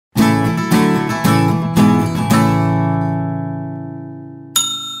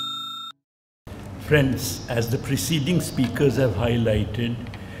Friends, as the preceding speakers have highlighted,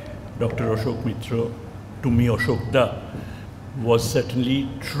 Dr. Ashok Mitra, to me Ashok Da, was certainly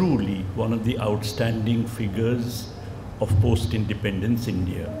truly one of the outstanding figures of post-independence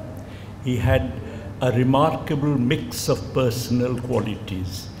India. He had a remarkable mix of personal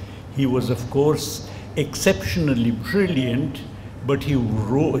qualities. He was, of course, exceptionally brilliant, but he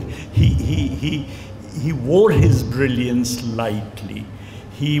wore his brilliance lightly.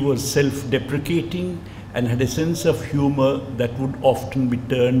 He was self-deprecating and had a sense of humor that would often be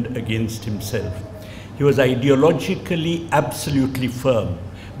turned against himself. He was ideologically absolutely firm,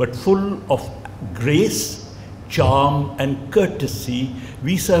 but full of grace, charm and courtesy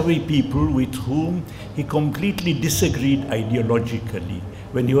vis-a-vis people with whom he completely disagreed ideologically.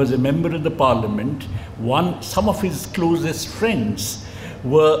 When he was a member of the parliament, some of his closest friends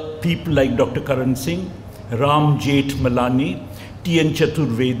were people like Dr. Karan Singh, Ram Jeth Malani, T.N.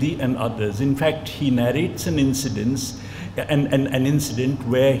 Chaturvedi and others. In fact, he narrates an incident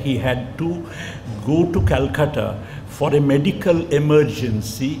where he had to go to Calcutta for a medical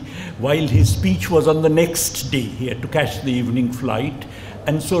emergency while his speech was on the next day. He had to catch the evening flight.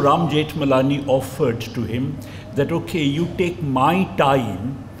 And so Ram Jeth Malani offered to him that, okay, you take my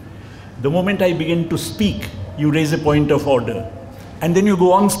time. The moment I begin to speak, you raise a point of order. And then you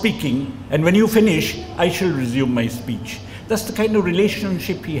go on speaking. And when you finish, I shall resume my speech. That's the kind of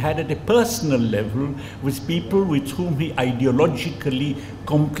relationship he had at a personal level with people with whom he ideologically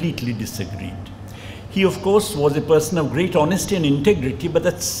completely disagreed. He, of course, was a person of great honesty and integrity, but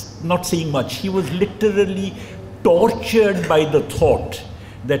that's not saying much. He was literally tortured by the thought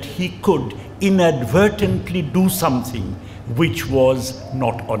that he could inadvertently do something which was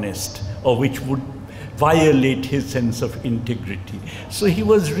not honest or which would violate his sense of integrity. So he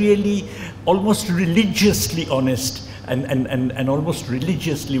was really almost religiously honest and almost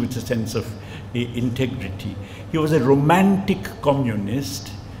religiously with a sense of integrity. He was a romantic communist,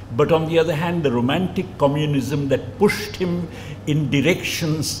 but on the other hand, the romantic communism that pushed him in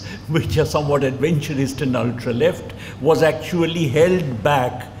directions which are somewhat adventurist and ultra-left was actually held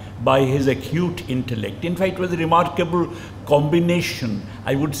back by his acute intellect. In fact, it was a remarkable combination,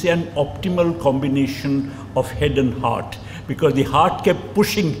 I would say an optimal combination of head and heart, because the heart kept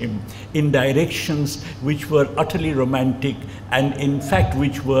pushing him in directions which were utterly romantic and in fact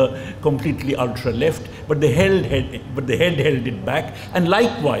which were completely ultra-left, but the head held it back, and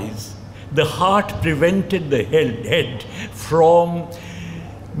likewise the heart prevented the head from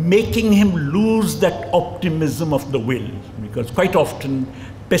making him lose that optimism of the will, because quite often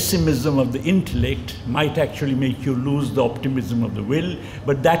pessimism of the intellect might actually make you lose the optimism of the will,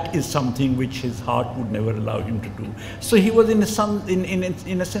 but that is something which his heart would never allow him to do. So he was in a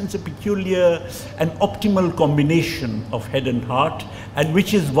sense a peculiar and optimal combination of head and heart, and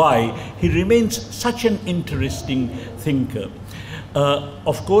which is why he remains such an interesting thinker.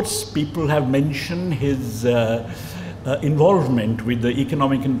 Of course, people have mentioned his involvement with the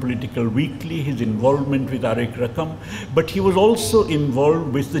Economic and Political Weekly, his involvement with Arek Rakam, but he was also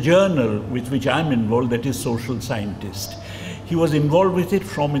involved with the journal with which I am involved, that is Social Scientist. He was involved with it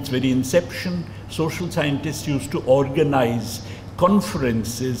from its very inception. Social Scientists used to organize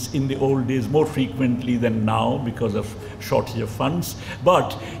conferences in the old days more frequently than now because of shortage of funds,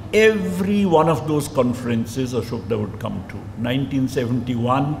 but every one of those conferences Ashok Da would come to.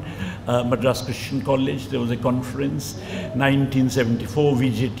 1971, Madras Christian College, there was a conference. 1974,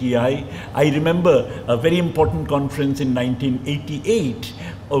 VJTI. I remember a very important conference in 1988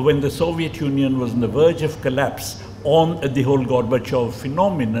 when the Soviet Union was on the verge of collapse on the whole Gorbachev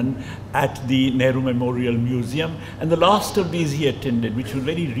phenomenon at the Nehru Memorial Museum. And the last of these he attended, which was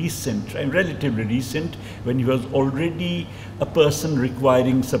very recent, and relatively recent, when he was already a person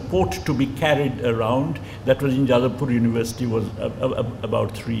requiring support to be carried around. That was in Jadavpur University, was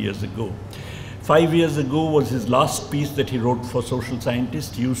about 3 years ago. 5 years ago was his last piece that he wrote for Social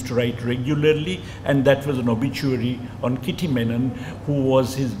Scientist. He used to write regularly, and that was an obituary on Kitty Menon, who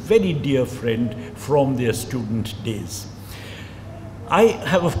was his very dear friend from their student days. I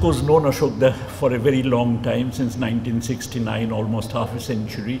have, of course, known Ashok Da for a very long time, since 1969, almost half a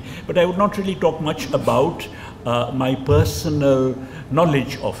century, but I would not really talk much about my personal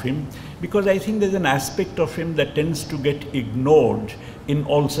knowledge of him, because I think there's an aspect of him that tends to get ignored in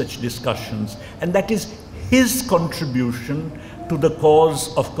all such discussions, and that is his contribution to the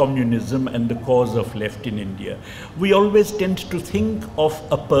cause of communism and the cause of left in India. We always tend to think of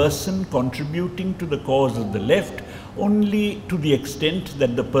a person contributing to the cause of the left only to the extent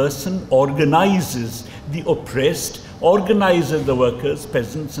that the person organizes the oppressed organize the workers,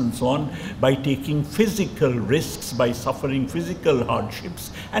 peasants and so on, by taking physical risks, by suffering physical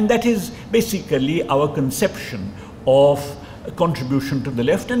hardships. And that is basically our conception of a contribution to the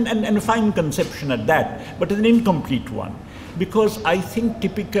left, and a fine conception at that, but an incomplete one. Because I think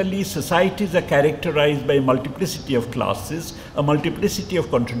typically societies are characterized by a multiplicity of classes, a multiplicity of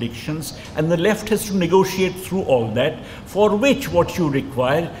contradictions, and the left has to negotiate through all that, for which what you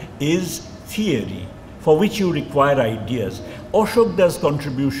require is theory, for which you require ideas. Ashok's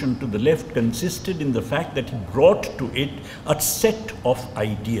contribution to the left consisted in the fact that he brought to it a set of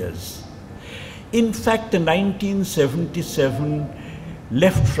ideas. In fact, the 1977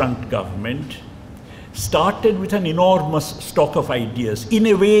 left front government started with an enormous stock of ideas, in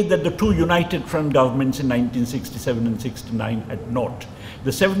a way that the two united front governments in 1967 and 69 had not.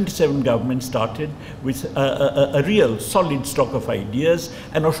 The 77 government started with a real solid stock of ideas,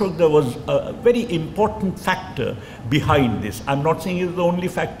 and Ashok was a very important factor behind this. I'm not saying he was the only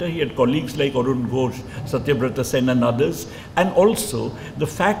factor. He had colleagues like Arun Ghosh, Satyabrata Sen and others, and also the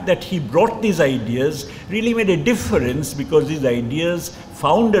fact that he brought these ideas really made a difference, because these ideas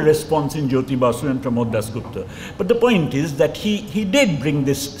found a response in Jyoti Basu and Pramod Dasgupta. But the point is that he did bring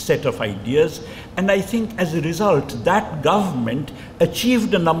this set of ideas, and I think as a result that government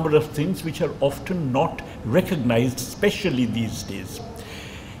achieved a number of things which are often not recognized, especially these days.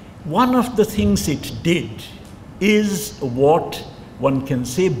 One of the things it did is what one can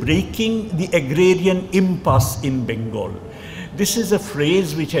say breaking the agrarian impasse in Bengal. This is a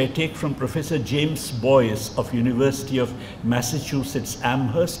phrase which I take from Professor James Boyce of University of Massachusetts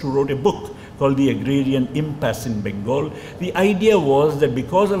Amherst, who wrote a book called The Agrarian Impasse in Bengal. The idea was that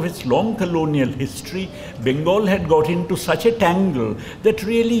because of its long colonial history, Bengal had got into such a tangle that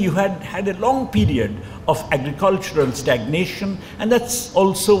really you had a long period of agricultural stagnation, and that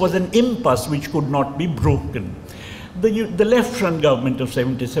also was an impasse which could not be broken. The left front government of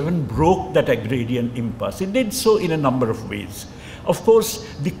 77 broke that agrarian impasse. It did so in a number of ways. Of course,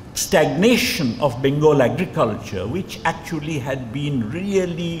 the stagnation of Bengal agriculture, which actually had been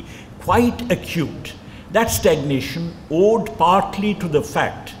really quite acute, that stagnation owed partly to the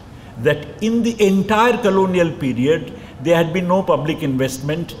fact that in the entire colonial period, there had been no public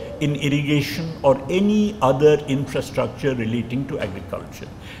investment in irrigation or any other infrastructure relating to agriculture.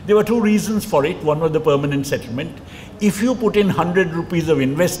 There were two reasons for it. One was the permanent settlement. If you put in 100 rupees of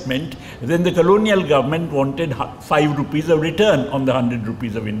investment, then the colonial government wanted 5 rupees of return on the 100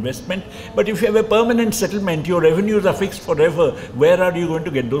 rupees of investment. But if you have a permanent settlement, your revenues are fixed forever. Where are you going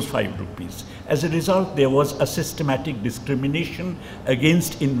to get those 5 rupees? As a result, there was a systematic discrimination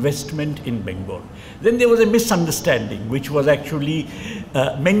against investment in Bengal. Then there was a misunderstanding, which was actually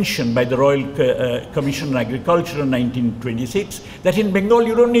mentioned by the Royal Commission on Agriculture in 1926, that in Bengal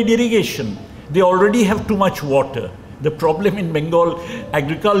you don't need irrigation. They already have too much water. The problem in Bengal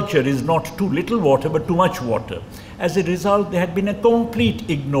agriculture is not too little water, but too much water. As a result, there had been a complete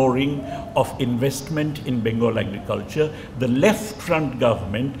ignoring of investment in Bengal agriculture. The left front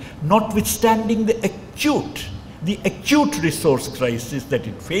government, notwithstanding the acute resource crisis that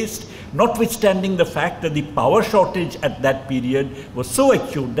it faced, notwithstanding the fact that the power shortage at that period was so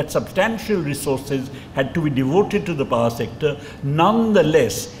acute that substantial resources had to be devoted to the power sector,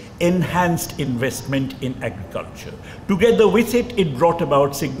 nonetheless enhanced investment in agriculture. Together with it, it brought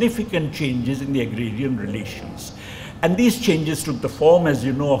about significant changes in the agrarian relations. And these changes took the form, as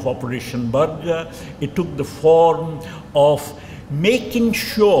you know, of Operation Barga. It took the form of making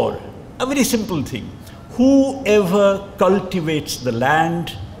sure, a very simple thing, whoever cultivates the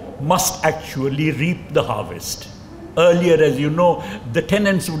land must actually reap the harvest. Earlier, as you know, the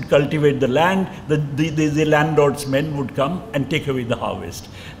tenants would cultivate the land, the landlord's men would come and take away the harvest.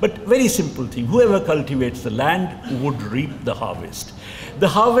 But very simple thing, whoever cultivates the land would reap the harvest. The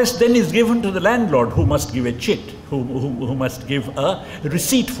harvest then is given to the landlord, who must give a chit, who must give a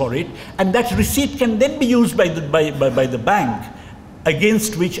receipt for it, and that receipt can then be used by the bank,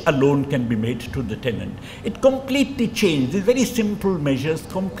 against which a loan can be made to the tenant. It completely changed, these very simple measures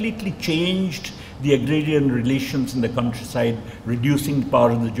completely changed the agrarian relations in the countryside, reducing the power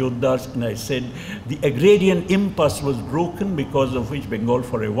of the Jotdars. And I said the agrarian impasse was broken, because of which Bengal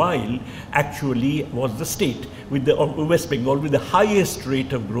for a while actually was the state, with the West Bengal with the highest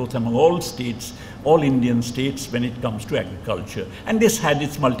rate of growth among all states, all Indian states, when it comes to agriculture. And this had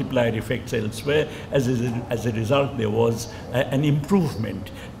its multiplier effects elsewhere. As a result, there was an improvement,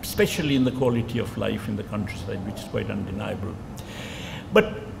 especially in the quality of life in the countryside, which is quite undeniable.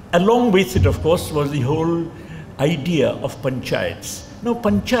 But along with it, of course, was the whole idea of panchayats. Now,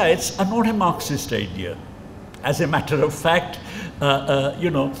 panchayats are not a Marxist idea. As a matter of fact,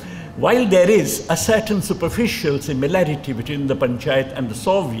 while there is a certain superficial similarity between the Panchayat and the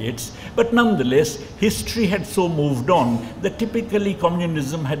Soviets, but nonetheless, history had so moved on that typically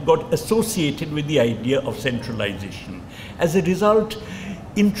communism had got associated with the idea of centralization. As a result,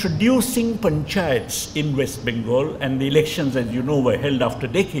 introducing panchayats in West Bengal, and the elections, as you know, were held after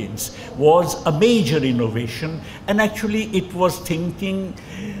decades, was a major innovation, and actually it was thinking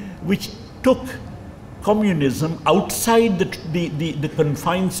which took communism outside the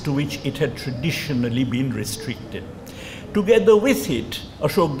confines to which it had traditionally been restricted. Together with it,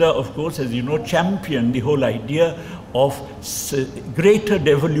 Ashok, of course, as you know, championed the whole idea of greater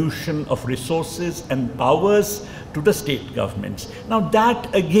devolution of resources and powers to the state governments. Now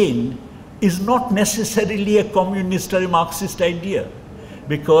that again is not necessarily a communist or a Marxist idea,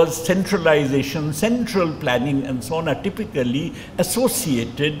 because centralization, central planning and so on are typically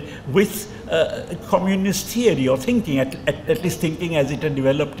associated with communist theory or thinking, at least thinking as it had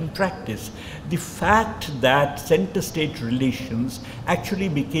developed in practice. The fact that center-state relations actually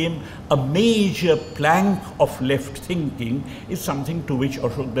became a major plank of left thinking is something to which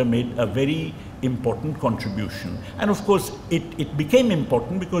Ashok made a very important contribution. And of course, it became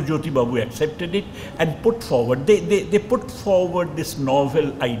important because Jyoti Babu accepted it and put forward, they put forward this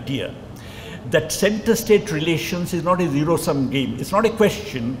novel idea that center-state relations is not a zero-sum game. It's not a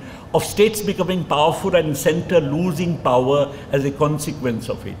question of states becoming powerful and center losing power as a consequence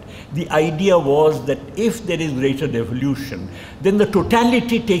of it. The idea was that if there is greater devolution, then the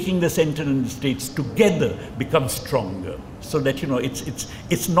totality taking the center and the states together becomes stronger. So that, you know,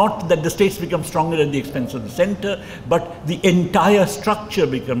 it's not that the states become stronger at the expense of the center, but the entire structure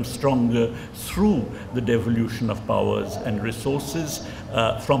becomes stronger through the devolution of powers and resources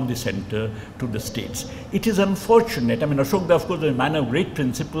from the center to the states. It is unfortunate. I mean, Ashok, of course, is a man of great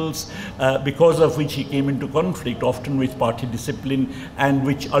principles, because of which he came into conflict, often with party discipline, and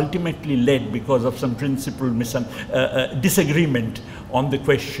which ultimately led, because of some principal disagreement on the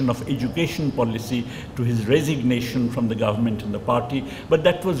question of education policy, to his resignation from the government and the party. But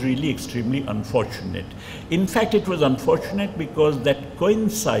that was really extremely unfortunate. In fact, it was unfortunate because that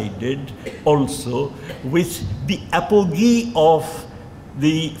coincided also with the apogee of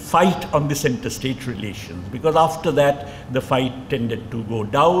the fight on the center-state relations, because after that the fight tended to go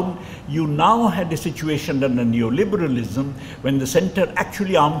down. You now had a situation under neoliberalism when the center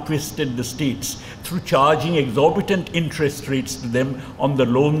actually arm-twisted the states through charging exorbitant interest rates to them on the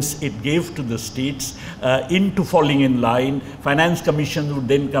loans it gave to the states into falling in line. Finance commissions would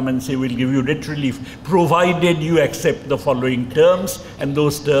then come and say, we'll give you debt relief provided you accept the following terms, and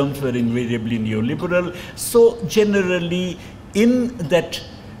those terms were invariably neoliberal. So generally, in that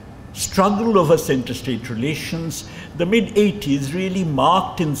struggle over center-state relations, the mid-80s really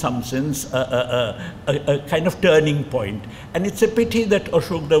marked in some sense a kind of turning point. And it's a pity that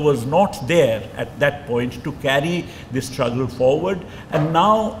Ashok was not there at that point to carry this struggle forward. And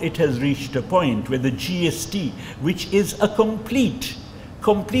now it has reached a point where the GST, which is a complete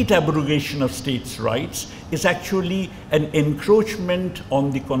abrogation of states' rights, is actually an encroachment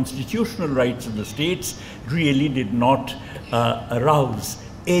on the constitutional rights of the states, really did not arouse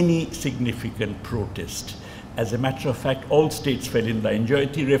any significant protest. As a matter of fact, all states fell in line.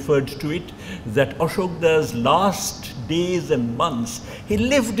 Jyoti referred to it, that Ashok's last days and months, he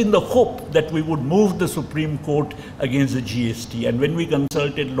lived in the hope that we would move the Supreme Court against the GST. And when we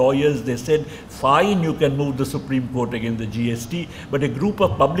consulted lawyers, they said, fine, you can move the Supreme Court against the GST, but a group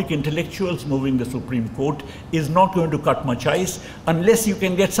of public intellectuals moving the Supreme Court is not going to cut much ice unless you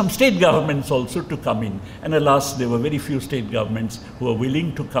can get some state governments also to come in. And alas, there were very few state governments who were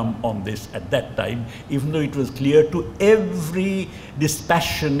willing to come on this at that time, even though it was clear to every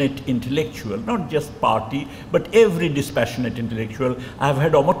dispassionate intellectual, not just party, but every dispassionate intellectual. I've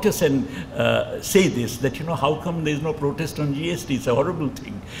had Amartya Sen say this, that, you know, how come there is no protest on GST? It's a horrible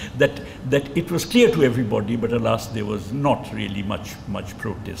thing. That it was clear to everybody, but alas, there was not really much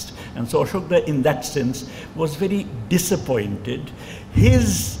protest. And so Ashok, in that sense, was very disappointed.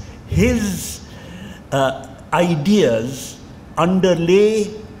 His ideas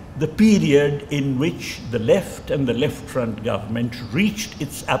underlay the period in which the left and the left front government reached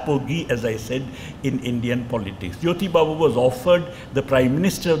its apogee, as I said, in Indian politics. Jyoti Babu was offered the prime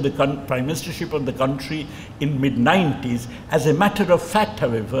ministership of the country in mid-90s. As a matter of fact,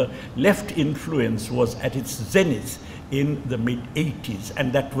 however, left influence was at its zenith in the mid-80s,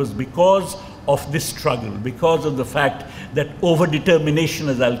 and that was because of this struggle, because of the fact that overdetermination,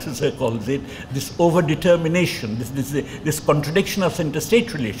 as Althusser calls it, this overdetermination, this contradiction of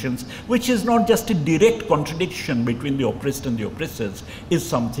center-state relations, which is not just a direct contradiction between the oppressed and the oppressors, is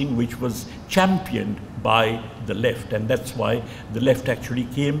something which was championed by the the left, and that's why the left actually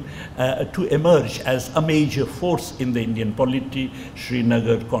came to emerge as a major force in the Indian polity.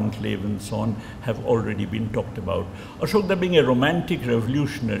 Srinagar, conclave and so on have already been talked about. Ashok, being a romantic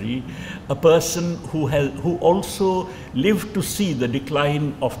revolutionary, a person who also lived to see the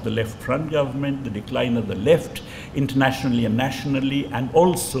decline of the left front government, the decline of the left internationally and nationally, and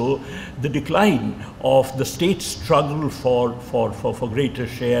also the decline of the state struggle for greater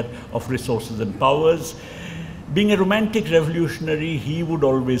share of resources and powers. Being a romantic revolutionary, he would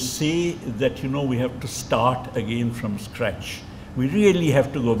always say that, you know, we have to start again from scratch. We really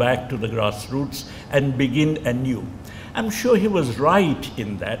have to go back to the grassroots and begin anew. I'm sure he was right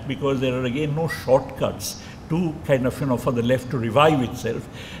in that, because there are again no shortcuts to kind of, you know, for the left to revive itself.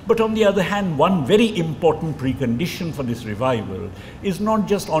 But on the other hand, one very important precondition for this revival is not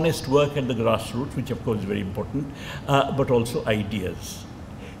just honest work at the grassroots, which of course is very important, but also ideas.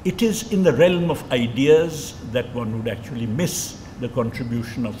 It is in the realm of ideas that one would actually miss the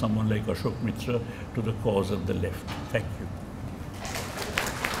contribution of someone like Ashok Mitra to the cause of the left. Thank you.